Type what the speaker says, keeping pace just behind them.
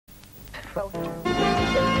Headline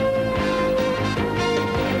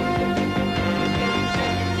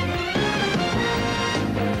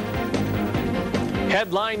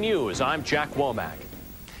News, I'm Jack Womack.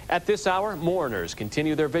 At this hour, mourners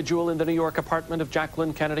continue their vigil in the New York apartment of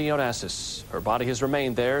Jacqueline Kennedy Onassis. Her body has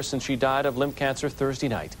remained there since she died of lymph cancer Thursday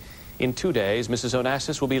night. In 2 days, Mrs.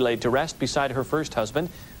 Onassis will be laid to rest beside her first husband,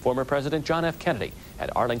 former President John F. Kennedy,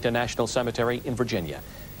 at Arlington National Cemetery in Virginia.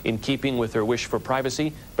 In keeping with her wish for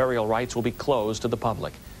privacy, burial rites will be closed to the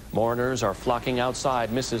public. Mourners are flocking outside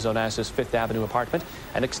Mrs. Onassis' Fifth Avenue apartment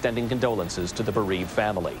and extending condolences to the bereaved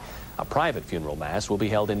family. A private funeral mass will be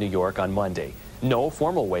held in New York on Monday. No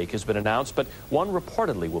formal wake has been announced, but one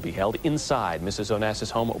reportedly will be held inside Mrs. Onassis'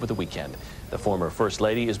 home over the weekend. The former First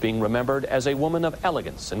Lady is being remembered as a woman of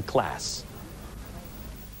elegance and class.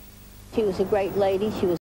 She was a great lady. She was